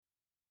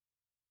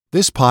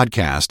This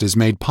podcast is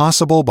made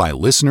possible by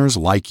listeners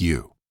like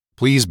you.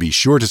 Please be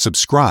sure to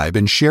subscribe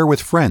and share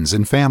with friends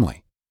and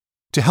family.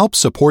 To help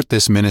support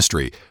this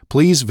ministry,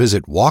 please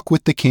visit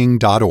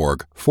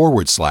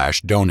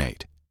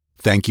walkwiththeking.org/donate.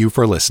 Thank you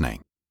for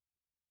listening.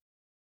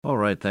 All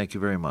right, thank you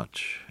very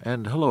much.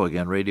 And hello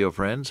again, radio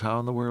friends. How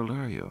in the world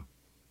are you?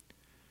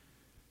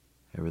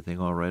 Everything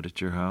all right at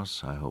your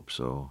house? I hope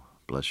so.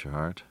 Bless your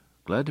heart.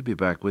 Glad to be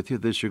back with you.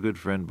 This is your good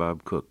friend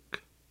Bob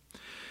Cook.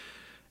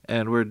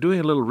 And we're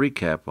doing a little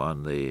recap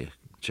on the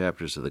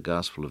chapters of the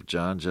Gospel of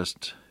John,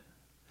 just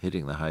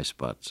hitting the high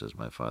spots, as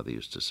my father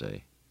used to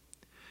say.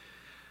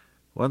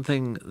 One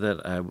thing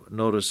that I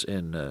notice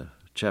in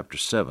chapter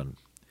 7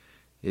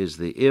 is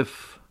the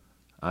if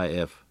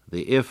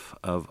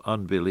of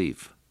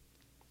unbelief.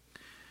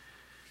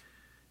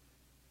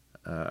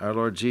 Our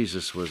Lord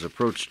Jesus was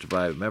approached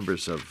by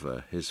members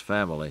of his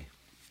family,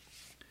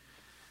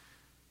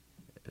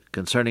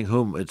 concerning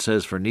whom it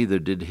says, "For neither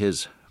did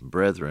his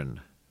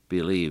brethren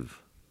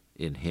believe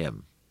in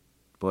him."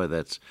 Boy,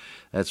 that's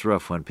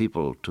rough when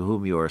people to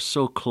whom you are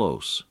so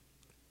close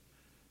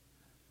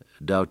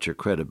doubt your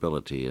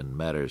credibility in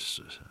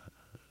matters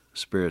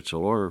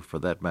spiritual or, for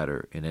that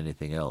matter, in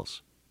anything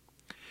else.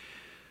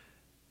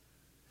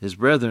 His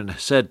brethren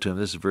said to him,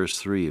 this is verse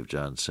 3 of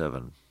John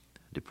 7,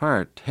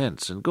 "Depart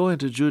hence, and go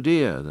into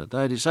Judea, that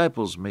thy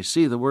disciples may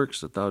see the works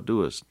that thou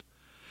doest.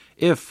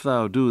 If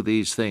thou do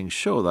these things,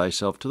 show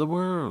thyself to the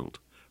world."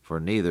 For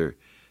neither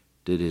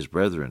did his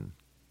brethren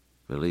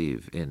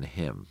believe in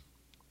him.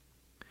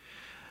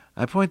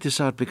 I point this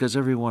out because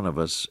every one of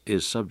us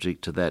is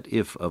subject to that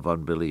if of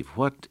unbelief.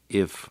 What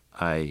if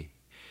I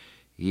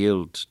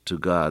yield to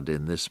God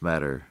in this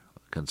matter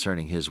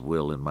concerning his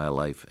will in my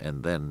life,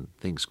 and then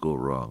things go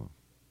wrong?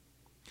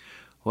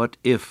 What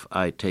if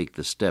I take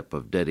the step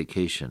of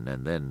dedication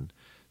and then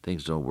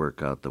things don't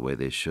work out the way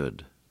they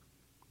should?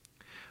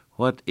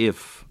 What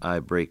if I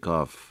break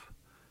off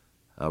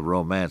a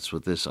romance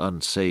with this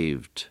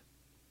unsaved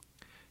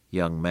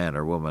young man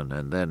or woman,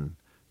 and then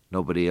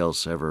nobody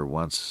else ever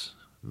wants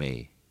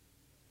me?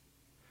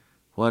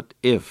 What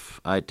if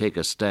I take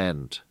a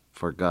stand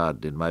for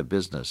God in my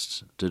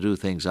business to do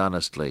things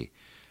honestly,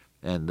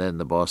 and then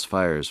the boss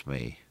fires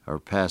me or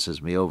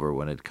passes me over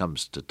when it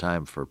comes to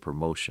time for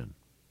promotion?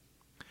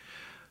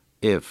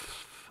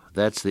 If,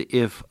 that's the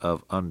if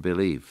of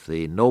unbelief.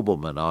 The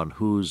nobleman on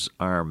whose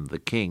arm the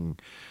king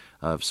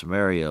of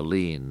Samaria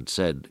leaned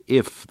said,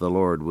 "If the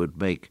Lord would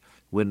make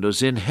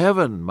windows in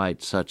heaven,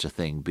 might such a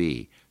thing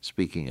be,"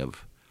 speaking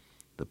of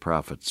the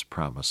prophet's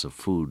promise of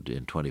food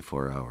in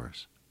 24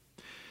 hours.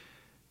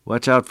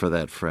 Watch out for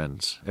that,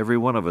 friends. Every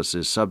one of us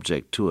is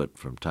subject to it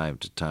from time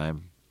to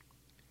time.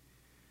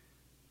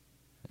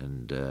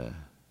 And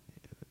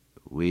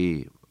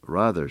we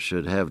rather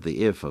should have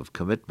the if of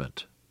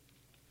commitment.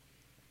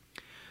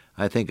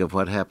 I think of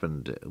what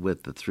happened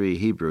with the 3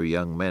 Hebrew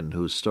young men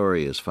whose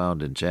story is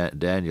found in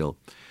Daniel,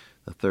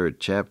 the 3rd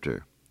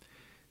chapter.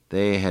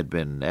 They had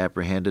been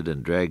apprehended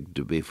and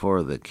dragged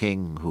before the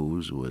king,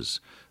 who was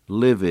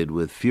livid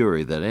with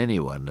fury that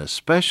anyone,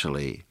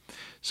 especially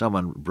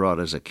someone brought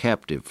as a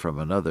captive from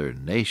another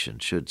nation,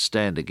 should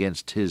stand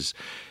against his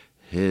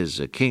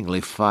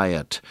kingly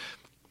fiat,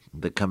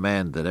 the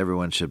command that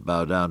everyone should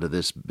bow down to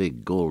this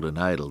big golden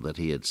idol that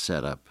he had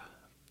set up.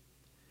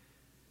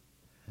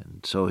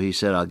 And so he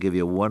said, "I'll give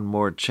you one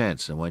more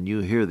chance, and when you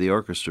hear the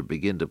orchestra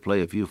begin to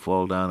play, if you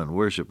fall down and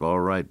worship,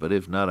 all right, but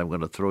if not, I'm going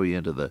to throw you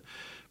into the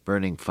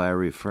burning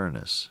fiery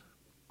furnace."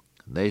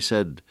 And they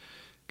said,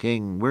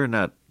 "King, we're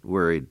not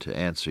worried to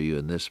answer you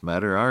in this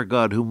matter. Our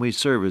God whom we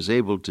serve is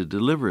able to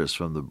deliver us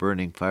from the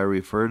burning fiery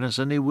furnace,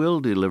 and he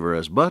will deliver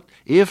us. But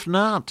if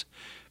not,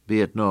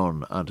 be it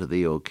known unto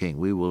thee, O king,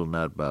 we will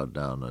not bow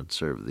down and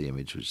serve the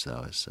image which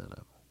thou hast set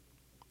up."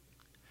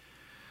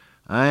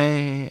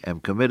 I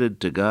am committed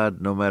to God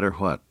no matter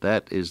what.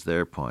 That is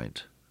their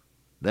point.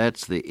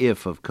 That's the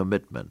if of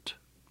commitment.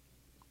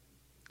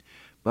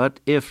 But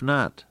if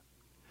not,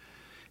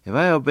 if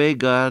I obey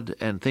God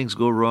and things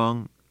go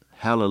wrong,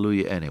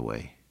 hallelujah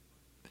anyway.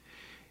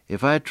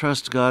 If I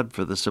trust God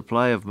for the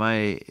supply of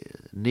my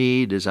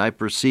need as I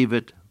perceive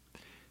it,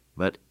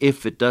 but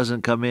if it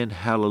doesn't come in,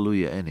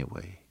 hallelujah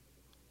anyway.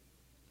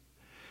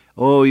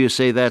 Oh, you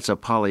say that's a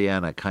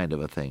Pollyanna kind of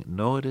a thing.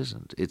 No, it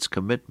isn't. It's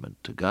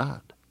commitment to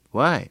God.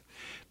 Why?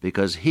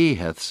 Because he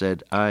hath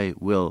said, "I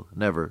will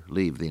never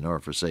leave thee nor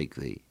forsake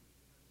thee."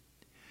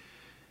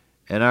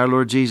 And our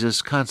Lord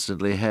Jesus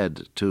constantly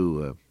had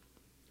to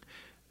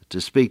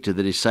speak to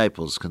the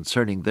disciples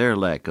concerning their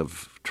lack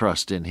of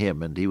trust in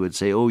him, and he would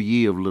say, "O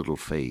ye of little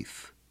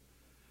faith."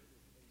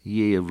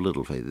 Ye of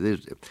little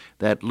faith.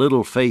 That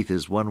little faith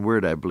is one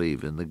word, I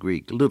believe, in the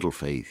Greek. Little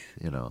faith,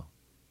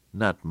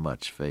 not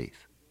much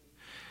faith.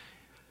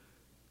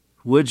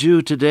 Would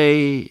you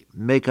today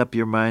make up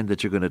your mind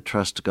that you're going to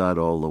trust God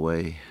all the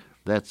way?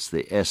 That's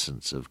the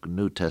essence of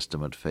New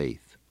Testament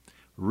faith,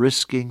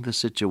 risking the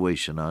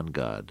situation on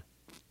God.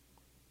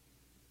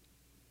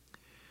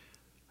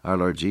 Our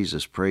Lord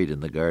Jesus prayed in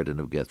the Garden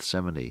of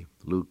Gethsemane.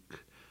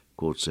 Luke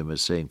quotes him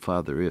as saying,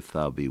 "Father, if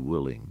thou be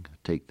willing,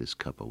 take this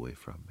cup away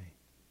from me."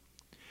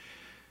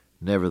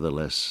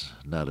 Nevertheless,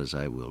 not as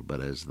I will,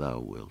 but as thou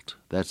wilt.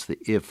 That's the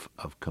if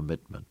of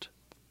commitment.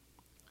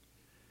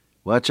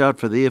 Watch out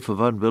for the if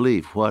of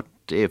unbelief. What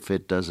if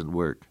it doesn't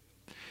work?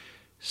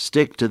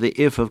 Stick to the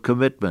if of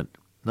commitment.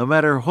 No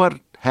matter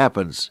what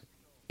happens,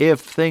 if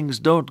things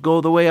don't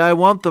go the way I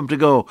want them to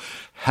go,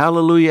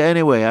 hallelujah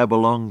anyway, I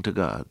belong to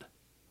God.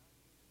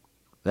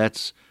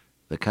 That's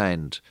the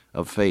kind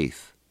of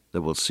faith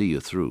that will see you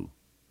through.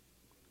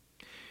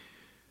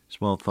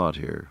 Small thought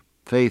here.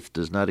 Faith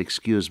does not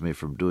excuse me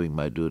from doing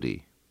my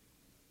duty.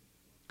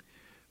 A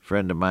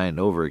friend of mine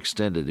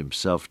overextended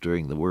himself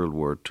during the World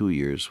War II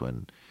years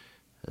when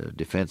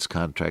defense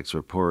contracts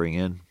were pouring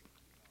in.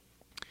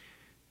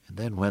 And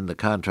then when the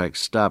contract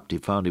stopped, he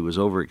found he was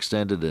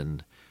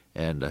overextended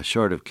and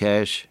short of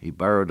cash. He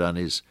borrowed on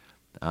his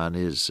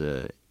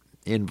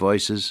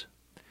invoices.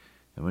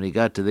 And when he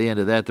got to the end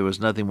of that, there was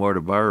nothing more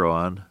to borrow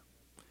on.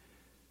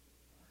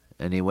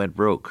 And he went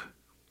broke.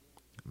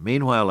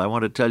 Meanwhile, I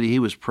want to tell you, he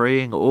was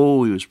praying.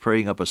 Oh, he was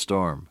praying up a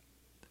storm.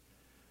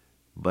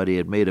 But he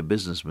had made a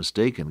business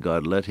mistake, and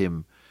God let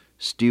him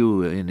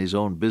stew in his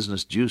own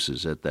business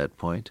juices at that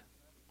point.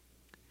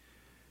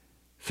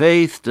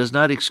 Faith does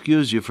not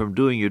excuse you from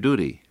doing your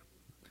duty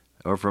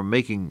or from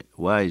making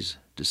wise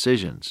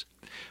decisions.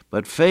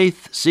 But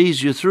faith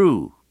sees you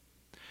through.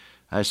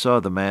 I saw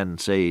the man,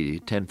 say,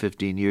 10,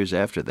 15 years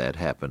after that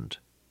happened.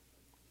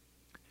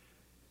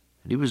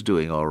 And he was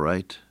doing all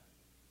right.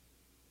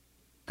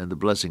 And the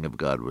blessing of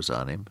God was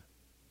on him.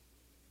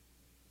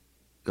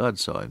 God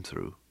saw him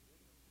through.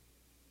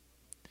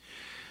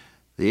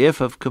 The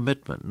if of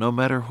commitment, no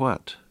matter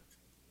what,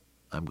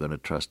 I'm going to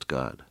trust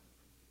God.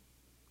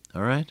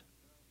 All right?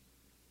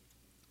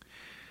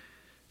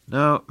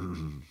 Now,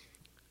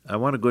 I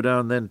want to go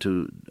down then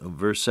to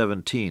verse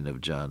 17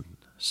 of John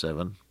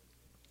 7.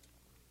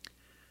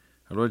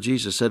 Our Lord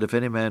Jesus said, if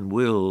any man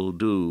will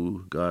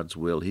do God's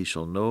will, he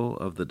shall know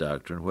of the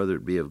doctrine, whether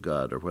it be of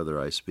God or whether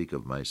I speak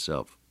of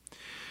myself.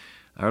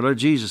 Our Lord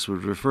Jesus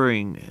was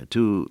referring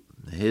to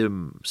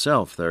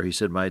himself there. He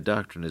said, my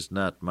doctrine is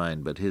not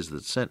mine, but his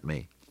that sent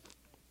me.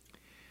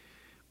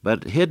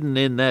 But hidden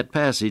in that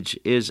passage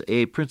is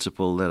a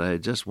principle that I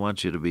just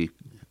want you to be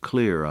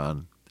clear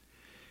on.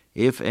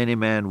 If any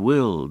man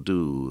will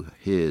do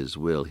his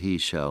will, he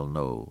shall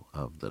know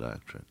of the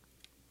doctrine.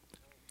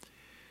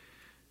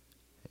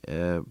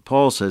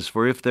 Paul says,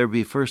 for if there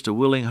be first a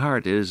willing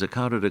heart, it is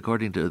accounted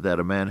according to that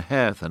a man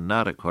hath, and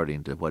not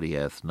according to what he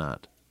hath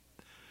not.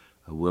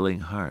 A willing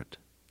heart.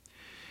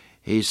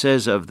 He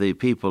says of the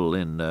people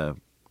in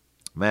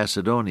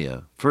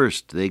Macedonia,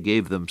 first they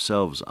gave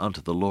themselves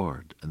unto the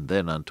Lord, and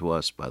then unto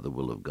us by the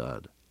will of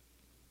God.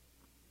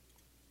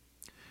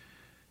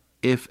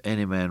 If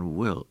any man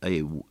will,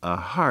 a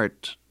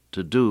heart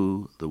to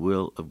do the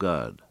will of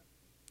God.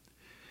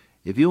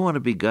 If you want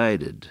to be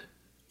guided,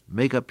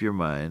 make up your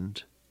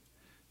mind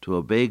to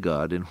obey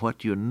God in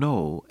what you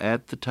know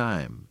at the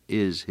time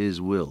is His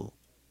will.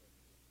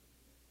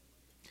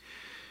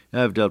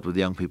 I've dealt with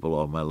young people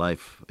all my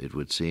life, it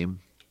would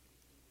seem.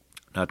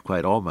 Not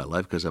quite all my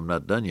life, because I'm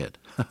not done yet.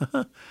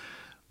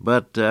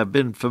 But I've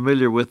been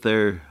familiar with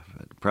their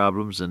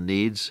problems and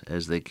needs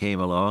as they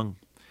came along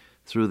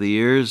through the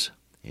years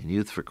in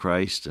Youth for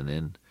Christ and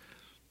in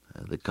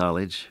the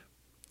college.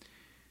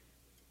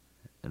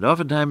 And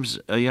oftentimes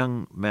a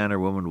young man or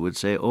woman would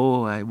say,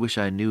 oh, I wish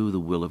I knew the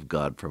will of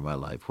God for my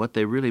life. What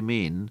they really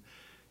mean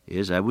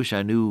is, I wish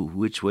I knew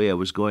which way I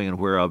was going and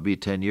where I'll be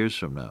 10 years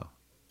from now.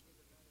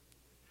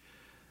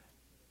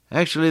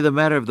 Actually, the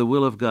matter of the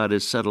will of God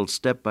is settled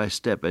step by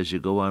step as you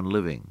go on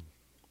living.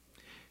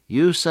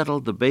 You settle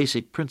the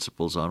basic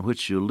principles on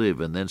which you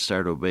live and then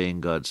start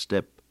obeying God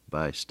step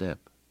by step.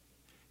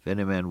 If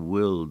any man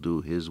will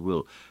do his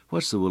will.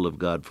 What's the will of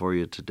God for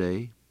you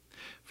today?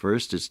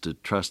 First, it's to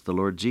trust the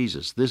Lord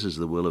Jesus. This is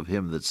the will of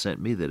Him that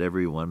sent me, that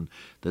everyone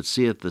that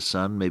seeth the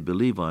Son may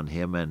believe on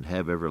Him and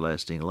have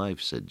everlasting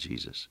life, said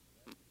Jesus.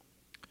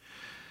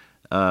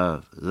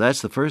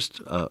 That's the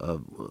first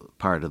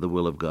part of the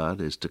will of God,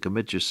 is to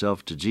commit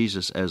yourself to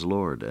Jesus as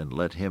Lord and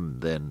let Him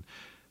then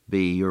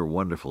be your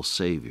wonderful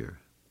Savior.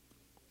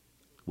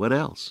 What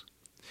else?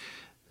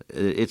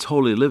 It's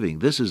holy living.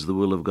 This is the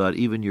will of God,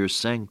 even your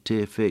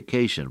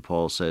sanctification,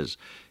 Paul says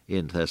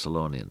in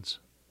Thessalonians.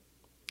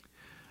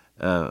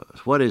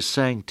 What is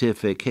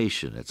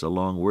sanctification? It's a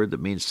long word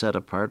that means set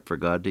apart for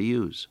God to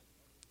use.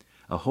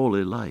 A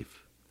holy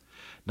life.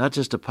 Not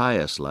just a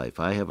pious life.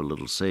 I have a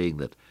little saying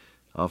that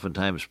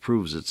oftentimes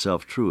proves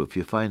itself true. If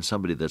you find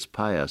somebody that's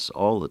pious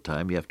all the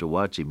time, you have to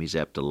watch him. He's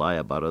apt to lie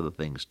about other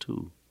things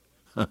too.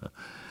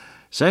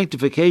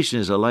 Sanctification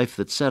is a life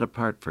that's set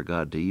apart for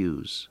God to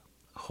use.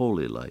 A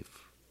holy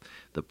life.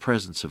 The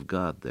presence of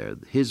God there.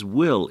 His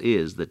will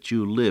is that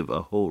you live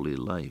a holy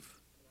life.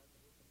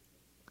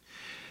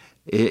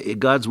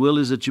 God's will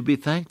is that you be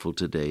thankful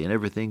today, and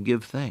everything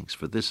give thanks,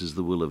 for this is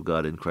the will of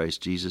God in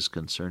Christ Jesus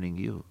concerning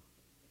you.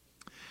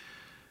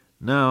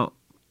 Now,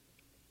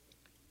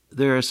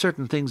 there are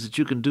certain things that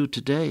you can do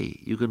today.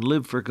 You can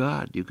live for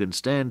God. You can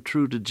stand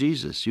true to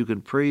Jesus. You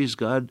can praise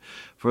God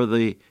for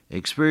the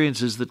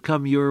experiences that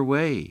come your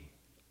way.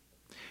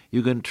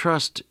 You can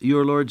trust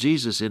your Lord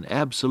Jesus in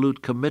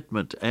absolute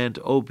commitment and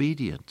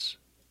obedience.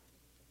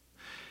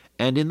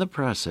 And in the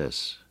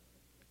process,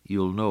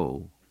 you'll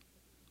know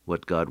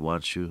what God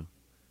wants you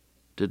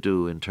to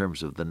do in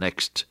terms of the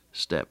next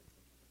step.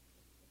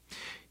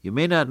 You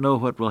may not know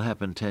what will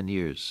happen 10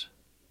 years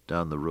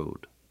down the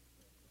road.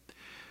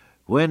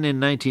 When in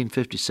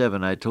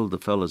 1957 I told the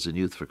fellows in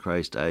Youth for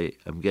Christ, I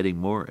am getting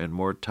more and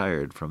more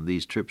tired from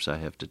these trips I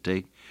have to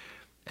take,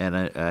 and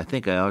I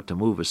think I ought to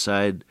move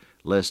aside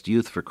lest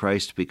Youth for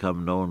Christ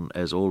become known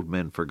as Old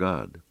Men for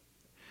God.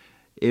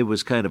 It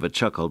was kind of a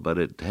chuckle, but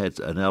it had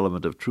an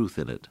element of truth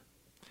in it.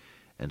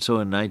 And so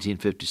in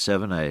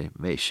 1957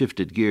 I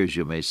shifted gears,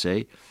 you may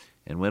say,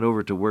 and went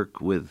over to work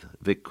with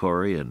Vic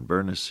Corey and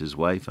Bernice, his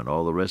wife, and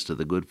all the rest of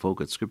the good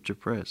folk at Scripture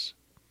Press.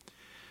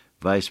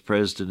 Vice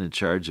President in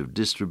charge of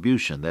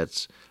distribution.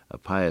 That's a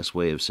pious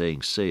way of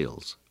saying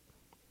sales.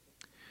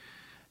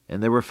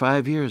 And there were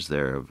 5 years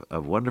there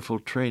of wonderful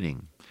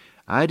training.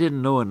 I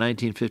didn't know in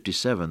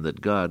 1957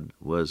 that God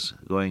was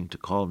going to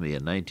call me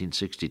in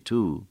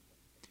 1962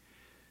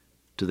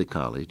 to the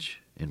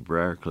college in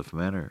Briarcliff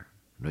Manor,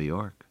 New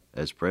York,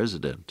 as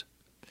president.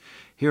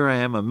 Here I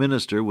am, a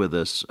minister with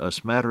a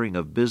smattering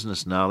of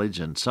business knowledge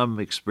and some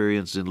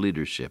experience in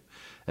leadership.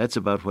 That's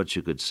about what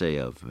you could say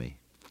of me.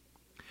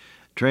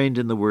 Trained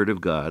in the Word of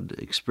God,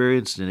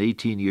 experienced in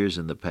 18 years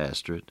in the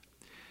pastorate,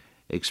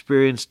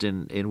 experienced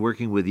in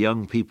working with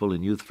young people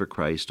in Youth for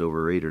Christ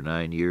over 8 or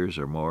 9 years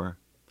or more,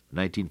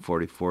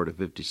 1944 to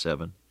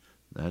 57.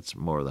 That's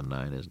more than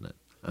 9, isn't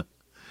it?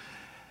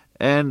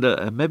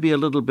 And maybe a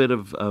little bit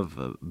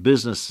of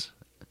business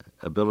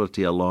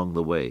ability along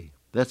the way.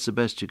 That's the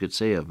best you could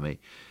say of me.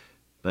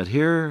 But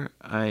here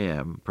I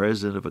am,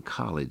 president of a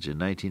college in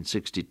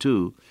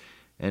 1962,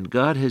 and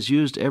God has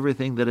used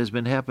everything that has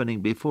been happening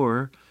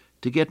before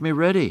to get me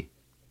ready.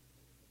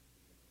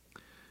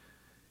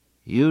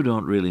 You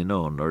don't really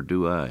know, nor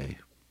do I,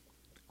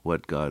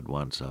 what God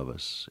wants of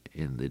us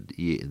in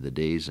the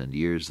days and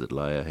years that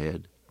lie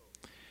ahead.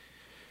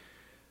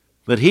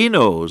 But He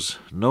knows.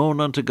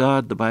 Known unto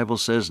God, the Bible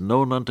says,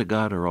 known unto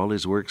God are all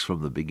His works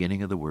from the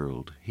beginning of the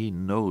world. He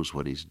knows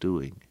what He's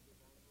doing.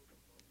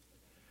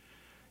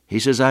 He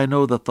says, I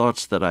know the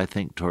thoughts that I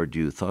think toward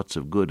you, thoughts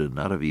of good and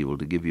not of evil,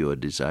 to give you a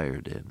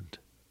desired end.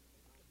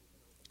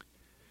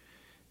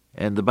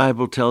 And the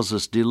Bible tells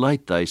us,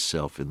 delight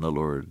thyself in the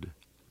Lord,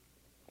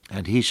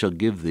 and He shall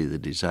give thee the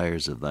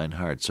desires of thine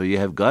heart. So you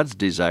have God's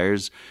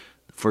desires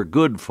for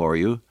good for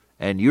you,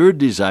 and your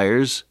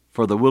desires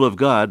for the will of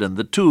God, and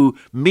the two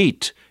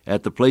meet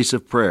at the place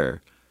of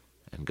prayer,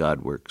 and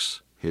God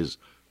works His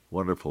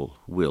wonderful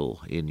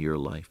will in your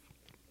life.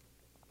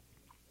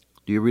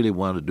 Do you really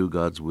want to do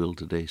God's will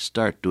today?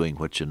 Start doing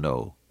what you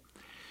know.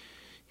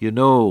 You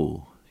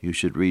know you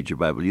should read your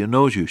Bible. You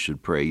know you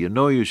should pray. You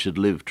know you should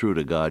live true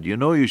to God. You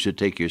know you should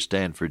take your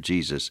stand for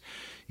Jesus.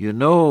 You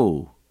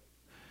know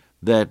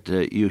that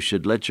you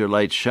should let your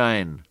light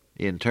shine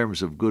in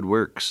terms of good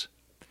works.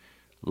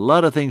 A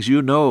lot of things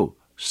you know.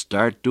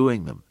 Start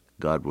doing them.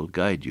 God will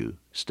guide you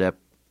step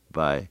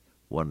by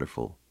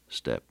wonderful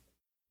step.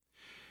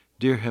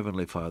 Dear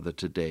Heavenly Father,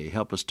 today,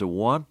 help us to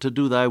want to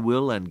do Thy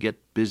will and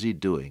get busy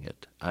doing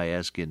it. I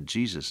ask in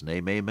Jesus'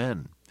 name,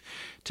 amen.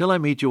 Till I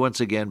meet you once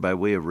again by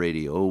way of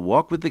radio,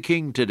 walk with the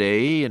King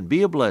today and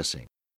be a blessing.